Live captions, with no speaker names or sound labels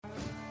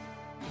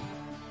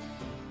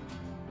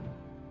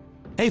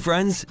Hey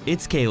friends,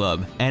 it's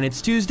Caleb, and it's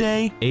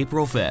Tuesday,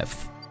 April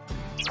 5th.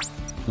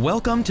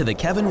 Welcome to the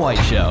Kevin White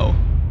Show.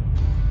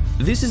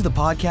 This is the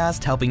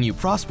podcast helping you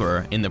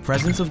prosper in the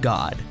presence of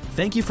God.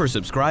 Thank you for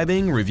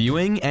subscribing,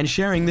 reviewing, and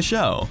sharing the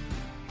show.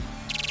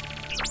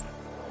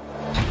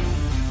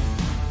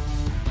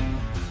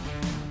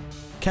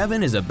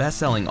 Kevin is a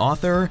best-selling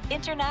author,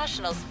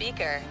 international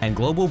speaker, and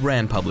global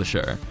brand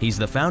publisher. He's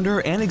the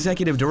founder and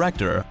executive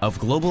director of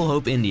Global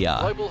Hope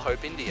India,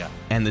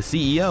 and the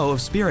CEO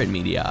of Spirit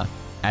Media.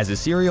 As a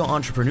serial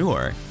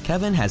entrepreneur,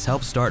 Kevin has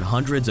helped start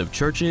hundreds of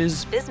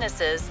churches,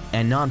 businesses,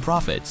 and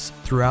nonprofits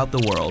throughout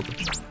the world.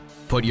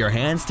 Put your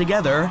hands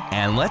together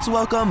and let's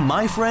welcome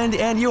my friend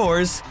and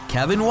yours,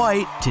 Kevin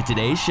White, to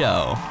today's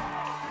show.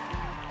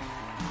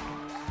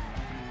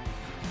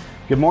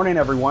 Good morning,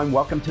 everyone.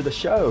 Welcome to the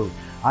show.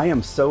 I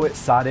am so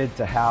excited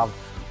to have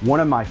one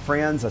of my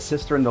friends, a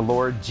sister in the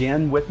Lord,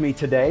 Jen, with me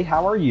today.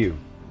 How are you?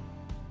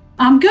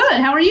 I'm good.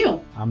 How are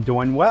you? I'm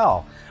doing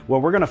well. Well,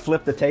 we're going to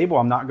flip the table.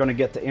 I'm not going to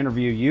get to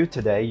interview you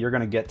today. You're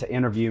going to get to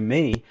interview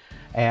me.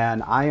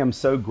 And I am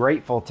so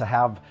grateful to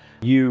have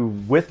you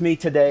with me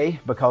today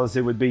because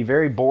it would be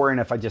very boring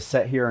if I just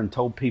sat here and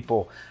told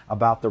people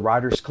about the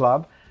Writers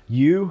Club.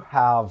 You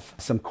have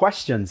some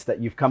questions that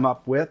you've come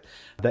up with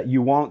that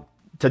you want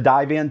to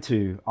dive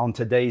into on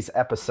today's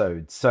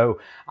episode. So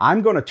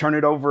I'm going to turn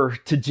it over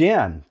to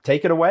Jen.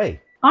 Take it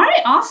away. All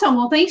right, awesome.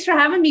 Well, thanks for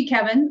having me,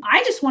 Kevin.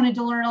 I just wanted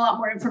to learn a lot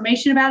more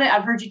information about it.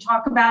 I've heard you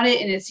talk about it,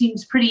 and it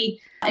seems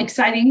pretty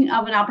exciting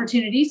of an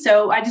opportunity.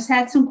 So I just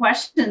had some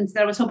questions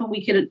that I was hoping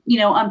we could,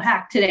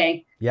 unpack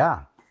today.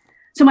 Yeah.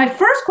 So my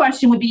first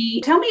question would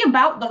be, tell me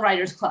about the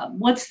Writers Club.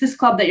 What's this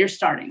club that you're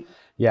starting?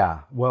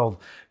 Yeah,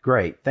 well,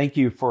 great. Thank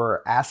you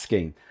for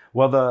asking.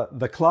 Well,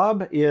 the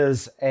club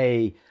is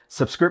a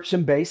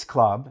subscription-based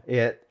club.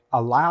 It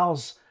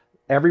allows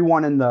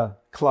everyone in the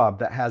club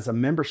that has a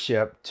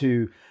membership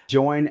to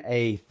join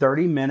a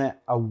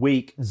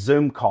 30-minute-a-week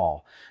Zoom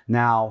call.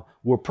 Now,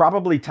 we're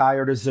probably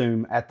tired of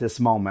Zoom at this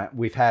moment.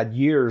 We've had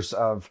years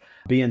of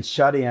being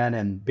shut in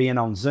and being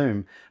on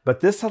Zoom, but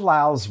this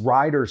allows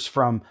writers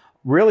from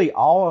really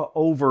all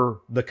over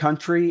the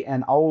country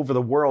and all over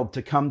the world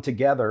to come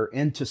together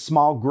into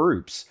small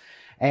groups.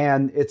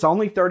 And it's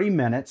only 30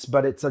 minutes,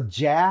 but it's a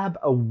jab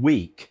a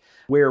week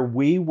where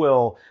we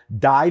will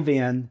dive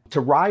in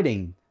to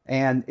writing,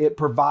 and it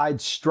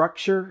provides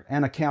structure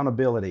and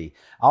accountability.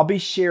 I'll be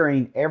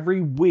sharing every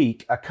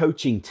week a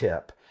coaching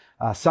tip,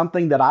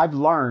 something that I've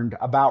learned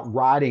about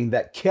writing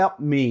that kept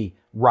me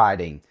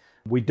writing.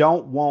 We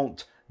don't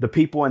want the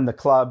people in the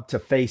club to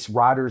face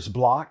writer's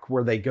block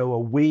where they go a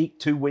week,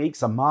 2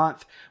 weeks, a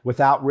month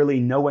without really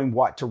knowing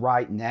what to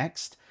write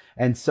next.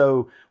 And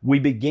so we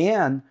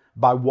began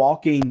by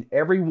walking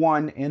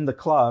everyone in the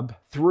club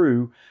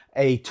through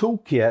a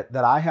toolkit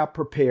that I have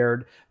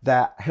prepared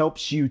that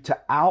helps you to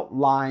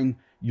outline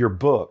your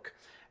book.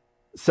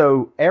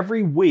 So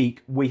every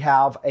week we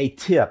have a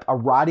tip, a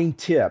writing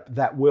tip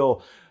that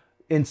will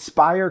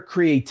inspire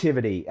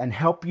creativity and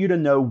help you to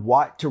know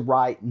what to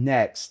write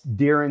next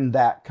during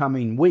that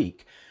coming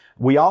week.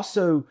 We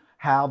also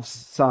have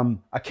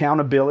some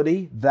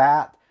accountability.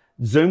 That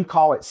Zoom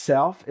call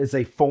itself is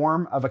a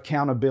form of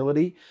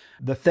accountability.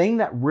 The thing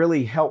that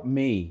really helped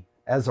me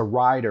as a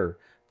writer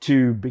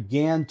to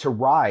begin to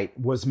write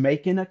was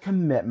making a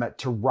commitment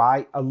to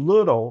write a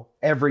little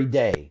every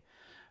day.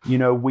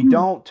 We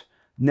don't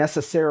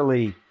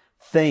necessarily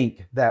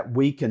think that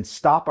we can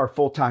stop our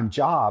full-time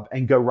job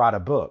and go write a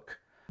book.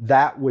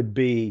 That would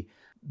be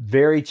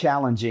very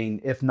challenging,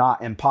 if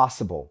not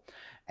impossible.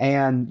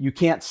 And you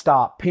can't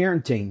stop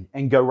parenting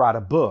and go write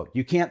a book.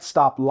 You can't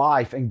stop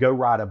life and go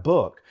write a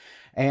book.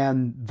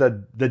 And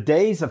the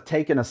days of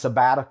taking a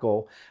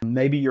sabbatical,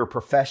 maybe you're a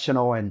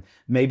professional and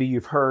maybe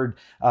you've heard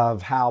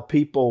of how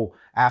people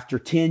after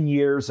 10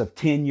 years of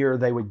tenure,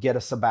 they would get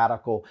a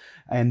sabbatical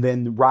and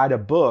then write a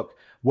book.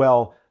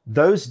 Well,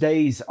 those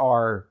days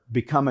are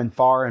becoming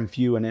far and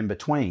few and in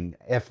between,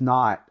 if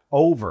not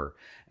over.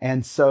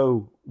 And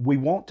so we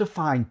want to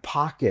find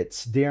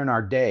pockets during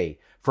our day.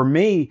 For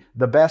me,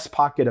 the best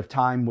pocket of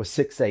time was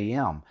 6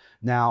 a.m.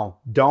 Now,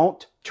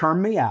 don't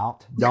turn me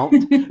out.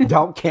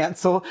 Don't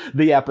cancel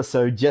the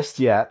episode just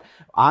yet.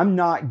 I'm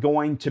not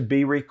going to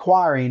be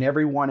requiring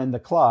everyone in the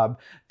club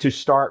to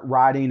start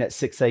writing at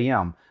 6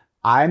 a.m.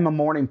 I'm a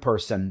morning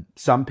person.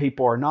 Some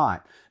people are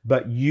not.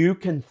 But you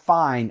can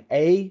find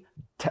a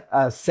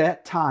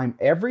set time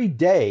every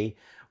day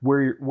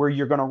where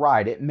you're going to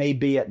write. It may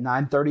be at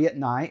 9:30 at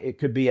night. It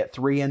could be at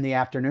 3 in the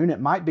afternoon.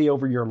 It might be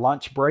over your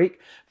lunch break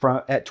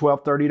at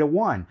 12:30 to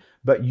 1.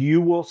 But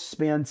you will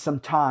spend some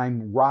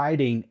time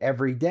writing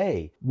every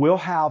day. We'll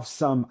have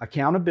some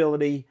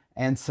accountability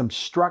and some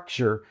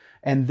structure.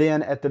 And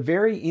then at the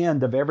very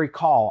end of every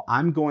call,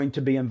 I'm going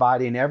to be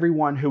inviting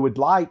everyone who would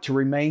like to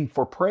remain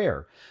for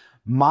prayer.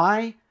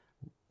 My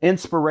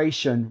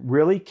inspiration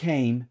really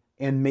came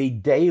in me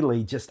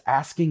daily, just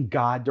asking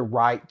God to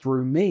write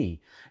through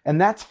me.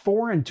 And that's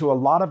foreign to a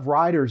lot of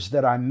writers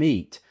that I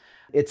meet.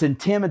 It's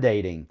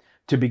intimidating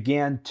to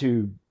begin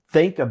to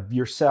think of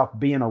yourself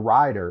being a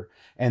writer,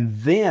 and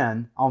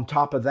then on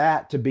top of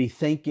that, to be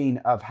thinking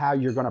of how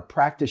you're going to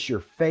practice your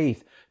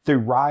faith through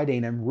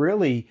writing and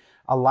really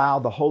allow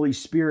the Holy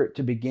Spirit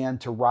to begin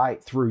to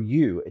write through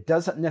you. It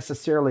doesn't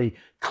necessarily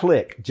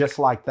click just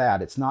like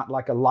that. It's not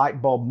like a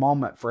light bulb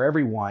moment for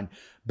everyone,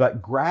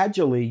 but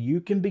gradually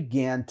you can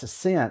begin to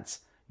sense,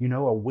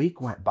 a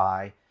week went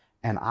by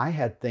and I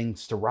had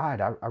things to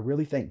write. I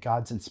really think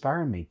God's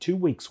inspiring me. 2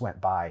 weeks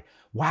went by.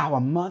 Wow, a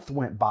month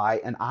went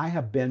by and I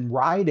have been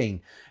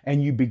writing.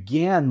 And you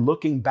begin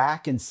looking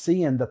back and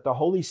seeing that the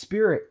Holy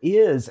Spirit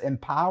is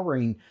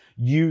empowering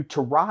you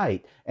to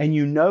write. And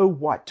you know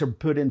what to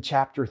put in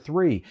chapter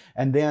 3.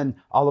 And then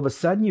all of a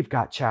sudden you've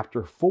got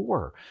chapter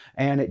 4.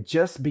 And it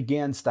just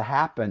begins to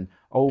happen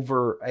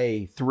over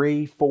a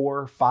 3,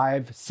 4,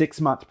 5,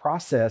 6 month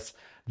process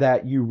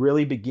that you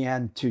really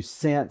begin to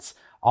sense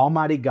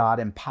Almighty God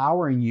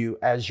empowering you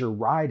as you're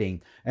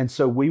writing. And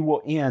so we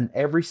will end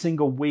every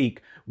single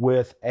week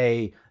with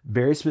a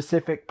very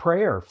specific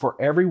prayer for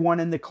everyone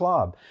in the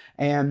club.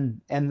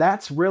 And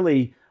that's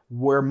really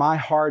where my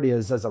heart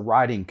is as a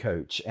writing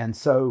coach. And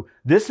so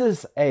this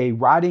is a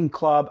writing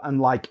club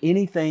unlike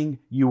anything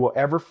you will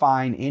ever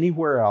find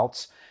anywhere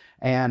else.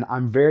 And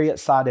I'm very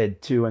excited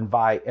to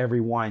invite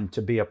everyone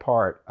to be a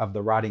part of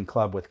the writing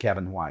club with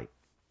Kevin White.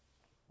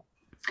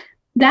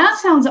 That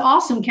sounds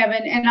awesome,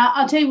 Kevin. And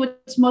I'll tell you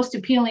what's most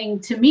appealing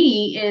to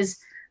me is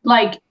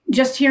like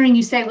just hearing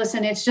you say,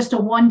 listen, it's just a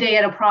one day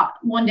at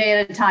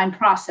a time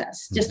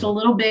process, just a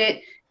little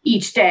bit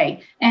each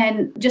day.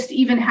 And just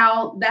even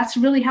how that's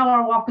really how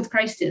our walk with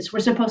Christ is. We're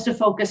supposed to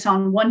focus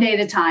on one day at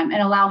a time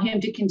and allow him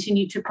to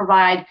continue to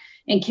provide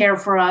and care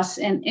for us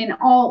and in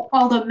all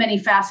the many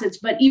facets.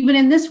 But even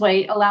in this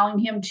way, allowing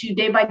him to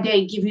day by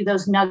day give you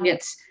those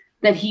nuggets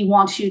that he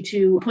wants you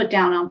to put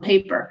down on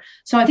paper.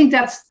 So I think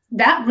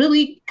that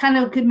really kind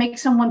of could make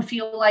someone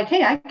feel like,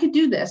 hey, I could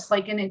do this.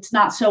 And it's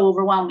not so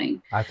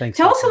overwhelming. I think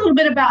Tell us a little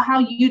bit about how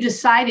you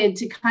decided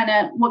to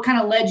what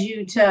kind of led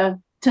you to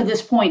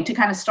this point to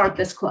kind of start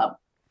this club.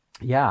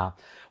 Yeah.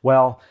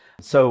 Well,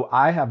 so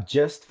I have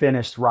just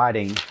finished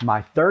writing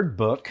my third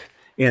book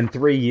in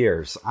 3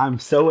 years. I'm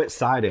so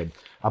excited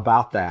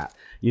about that.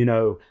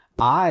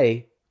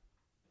 I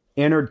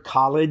entered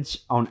college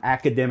on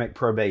academic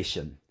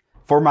probation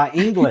for my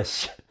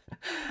English.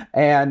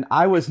 And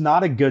I was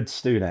not a good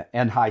student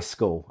in high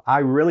school. I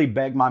really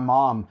begged my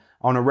mom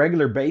on a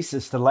regular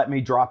basis to let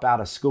me drop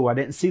out of school. I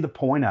didn't see the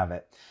point of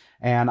it.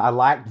 And I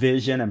lacked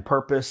vision and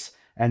purpose.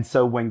 And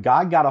so when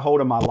God got a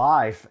hold of my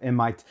life in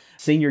my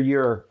senior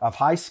year of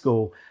high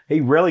school,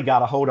 he really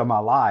got a hold of my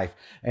life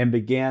and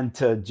began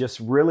to just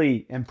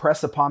really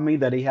impress upon me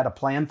that he had a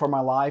plan for my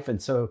life.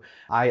 And so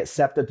I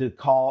accepted the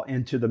call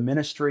into the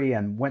ministry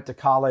and went to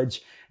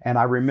college. And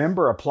I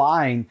remember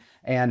applying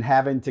and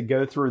having to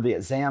go through the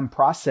exam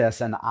process.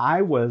 And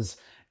I was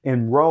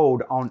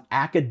enrolled on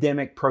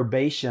academic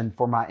probation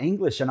for my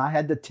English. And I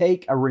had to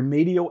take a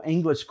remedial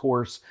English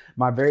course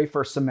my very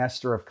first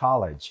semester of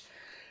college.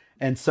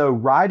 And so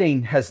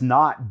writing has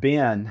not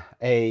been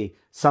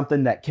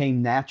something that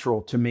came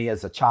natural to me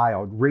as a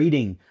child.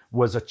 Reading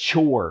was a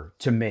chore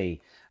to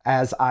me.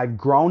 As I've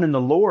grown in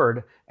the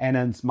Lord and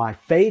as my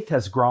faith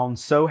has grown,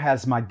 so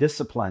has my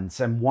disciplines.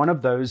 And one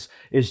of those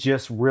is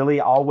just really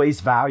always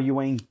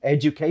valuing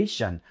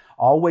education,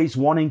 always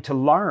wanting to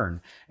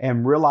learn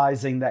and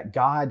realizing that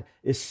God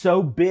is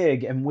so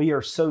big and we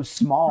are so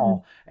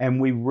small and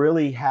we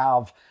really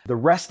have the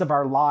rest of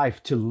our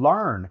life to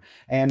learn.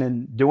 And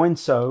in doing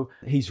so,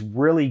 he's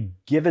really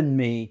given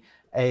me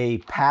a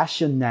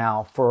passion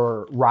now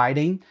for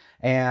writing.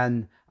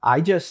 And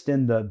I just,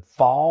 in the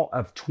fall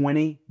of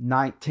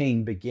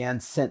 2019, began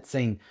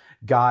sensing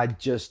God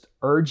just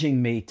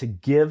urging me to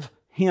give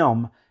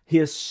him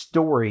his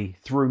story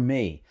through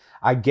me.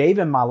 I gave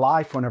him my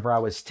life whenever I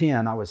was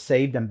 10. I was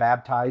saved and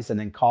baptized and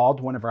then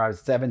called whenever I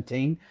was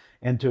 17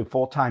 into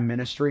full-time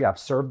ministry. I've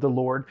served the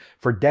Lord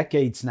for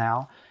decades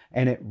now.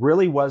 And it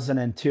really wasn't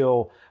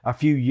until a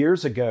few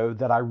years ago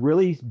that I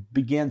really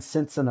began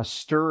sensing a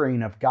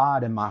stirring of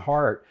God in my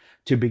heart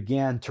to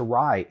begin to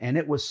write. And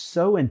it was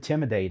so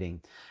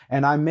intimidating.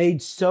 And I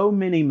made so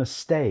many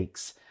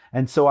mistakes.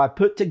 And so I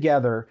put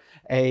together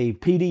a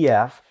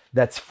PDF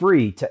that's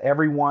free to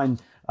everyone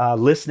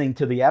listening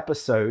to the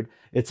episode.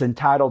 It's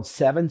entitled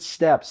 7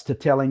 Steps to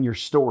Telling Your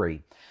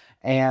Story.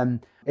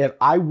 And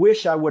I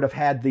wish I would have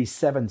had these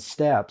 7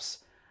 steps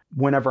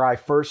whenever I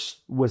first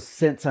was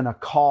sensing a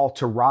call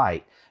to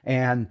write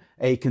and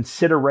a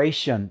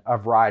consideration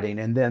of writing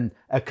and then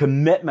a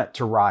commitment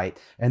to write.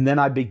 And then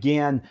I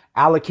began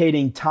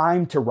allocating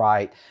time to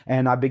write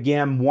and I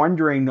began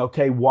wondering,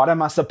 okay, what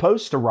am I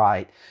supposed to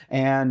write?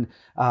 And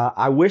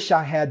I wish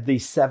I had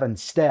these 7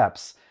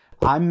 steps.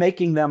 I'm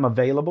making them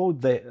available.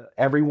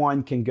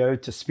 Everyone can go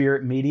to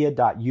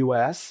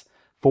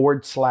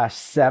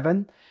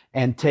spiritmedia.us/7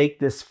 and take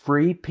this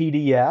free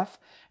PDF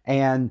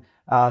and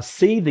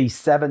see these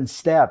 7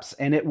 steps,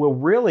 and it will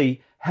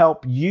really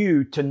help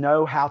you to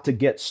know how to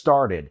get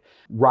started.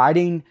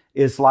 Writing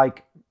is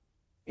like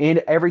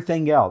in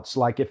everything else.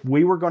 Like if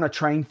we were going to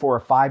train for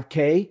a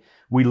 5K,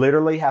 We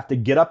literally have to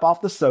get up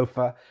off the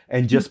sofa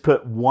and just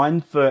put one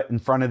foot in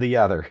front of the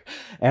other.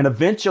 And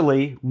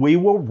eventually we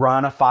will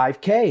run a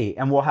 5K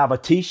and we'll have a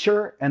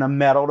t-shirt and a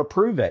medal to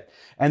prove it.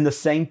 And the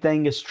same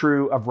thing is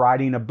true of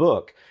writing a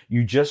book.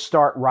 You just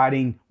start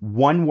writing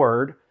one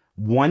word,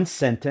 one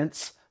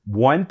sentence,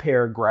 one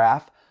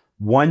paragraph,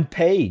 one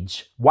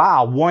page.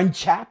 Wow, one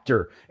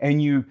chapter.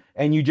 And you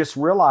just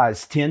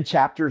realize 10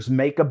 chapters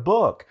make a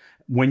book.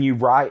 When you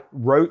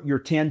wrote your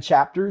 10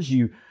 chapters,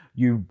 you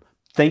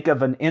think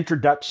of an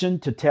introduction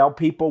to tell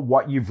people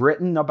what you've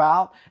written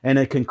about and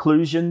a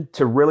conclusion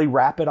to really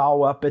wrap it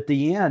all up at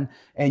the end.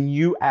 And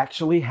you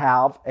actually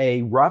have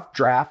a rough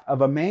draft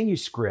of a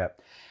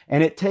manuscript.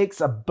 And it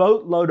takes a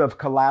boatload of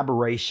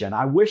collaboration.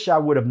 I wish I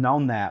would have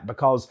known that,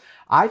 because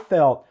I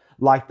felt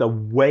like the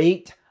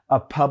weight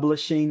of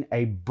publishing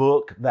a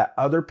book that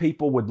other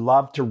people would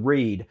love to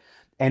read,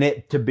 and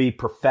it to be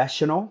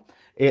professional,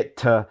 it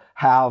to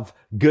have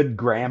good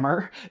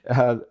grammar,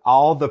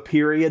 all the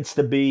periods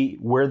to be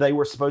where they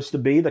were supposed to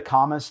be, the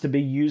commas to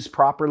be used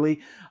properly,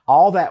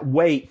 all that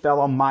weight fell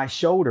on my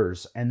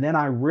shoulders. And then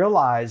I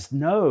realized,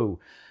 no,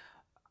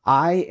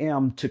 I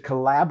am to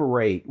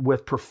collaborate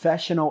with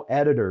professional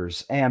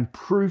editors and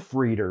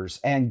proofreaders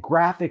and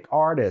graphic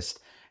artists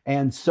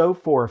and so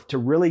forth to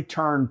really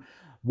turn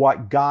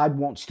what God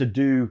wants to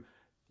do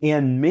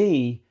in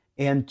me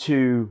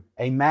into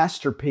a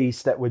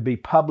masterpiece that would be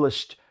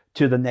published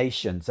to the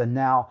nations. And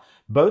now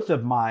both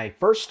of my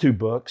first two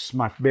books,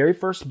 my very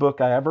first book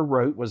I ever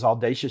wrote was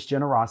Audacious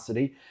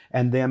Generosity.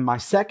 And then my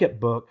second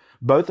book,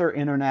 both are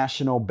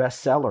international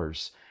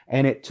bestsellers.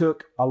 And it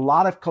took a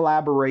lot of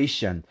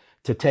collaboration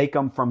to take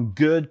them from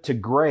good to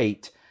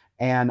great.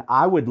 And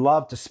I would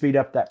love to speed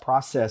up that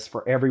process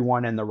for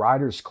everyone in the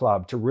Writers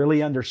Club to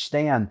really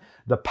understand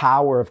the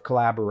power of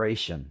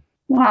collaboration.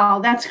 Wow,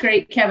 that's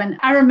great, Kevin.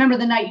 I remember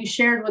the night you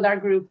shared with our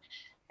group,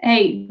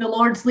 hey, the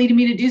Lord's leading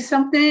me to do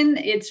something.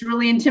 It's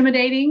really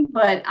intimidating,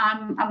 but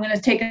I'm going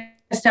to take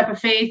a step of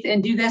faith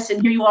and do this.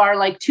 And here you are,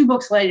 like 2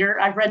 books later.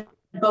 I've read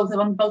both of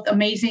them, both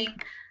amazing,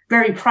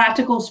 very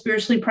practical,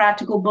 spiritually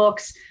practical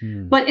books,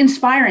 but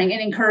inspiring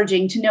and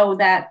encouraging to know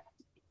that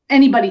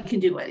anybody can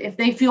do it. If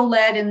they feel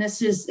led and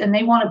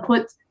they want to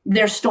put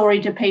their story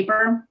to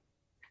paper,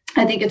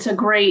 I think it's a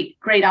great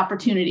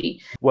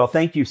opportunity. Well,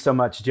 thank you so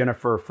much,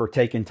 Jennifer, for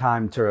taking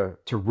time to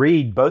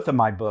read both of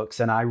my books.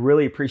 And I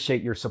really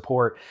appreciate your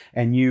support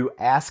and you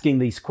asking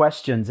these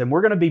questions. And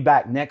we're going to be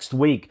back next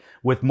week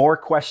with more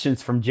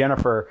questions from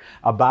Jennifer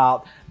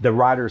about the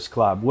Writers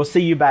Club. We'll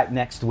see you back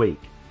next week.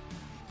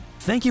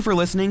 Thank you for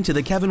listening to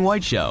The Kevin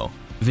White Show.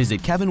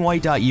 Visit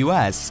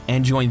kevinwhite.us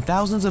and join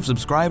thousands of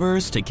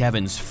subscribers to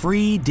Kevin's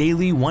free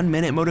daily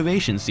 1-minute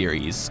motivation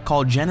series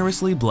called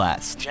Generously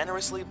Blessed.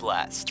 Generously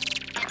Blessed.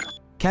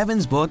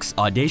 Kevin's books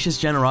Audacious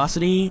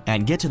Generosity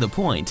and Get to the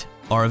Point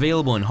are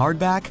available in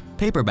hardback,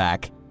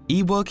 paperback,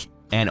 ebook,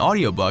 and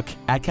audiobook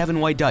at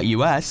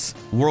kevinwhite.us,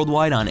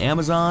 worldwide on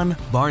Amazon,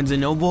 Barnes &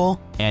 Noble,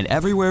 and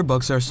everywhere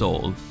books are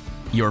sold.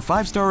 Your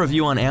 5-star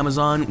review on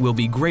Amazon will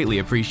be greatly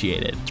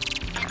appreciated.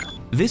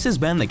 This has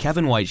been The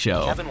Kevin White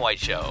Show. Kevin White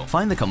Show.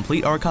 Find the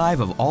complete archive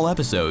of all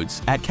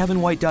episodes at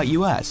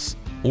kevinwhite.us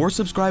or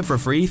subscribe for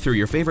free through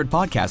your favorite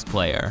podcast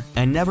player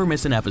and never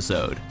miss an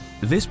episode.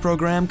 This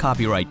program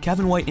copyright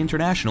Kevin White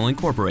International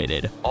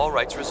Incorporated. All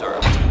rights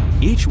reserved.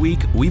 Each week,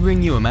 we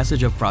bring you a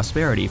message of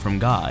prosperity from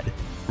God,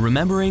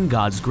 remembering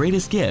God's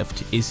greatest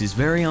gift is His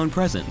very own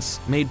presence,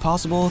 made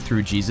possible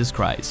through Jesus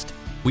Christ.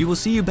 We will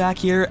see you back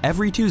here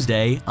every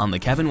Tuesday on The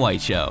Kevin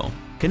White Show.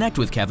 Connect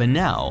with Kevin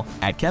now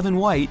at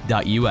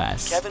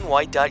kevinwhite.us.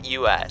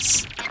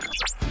 kevinwhite.us.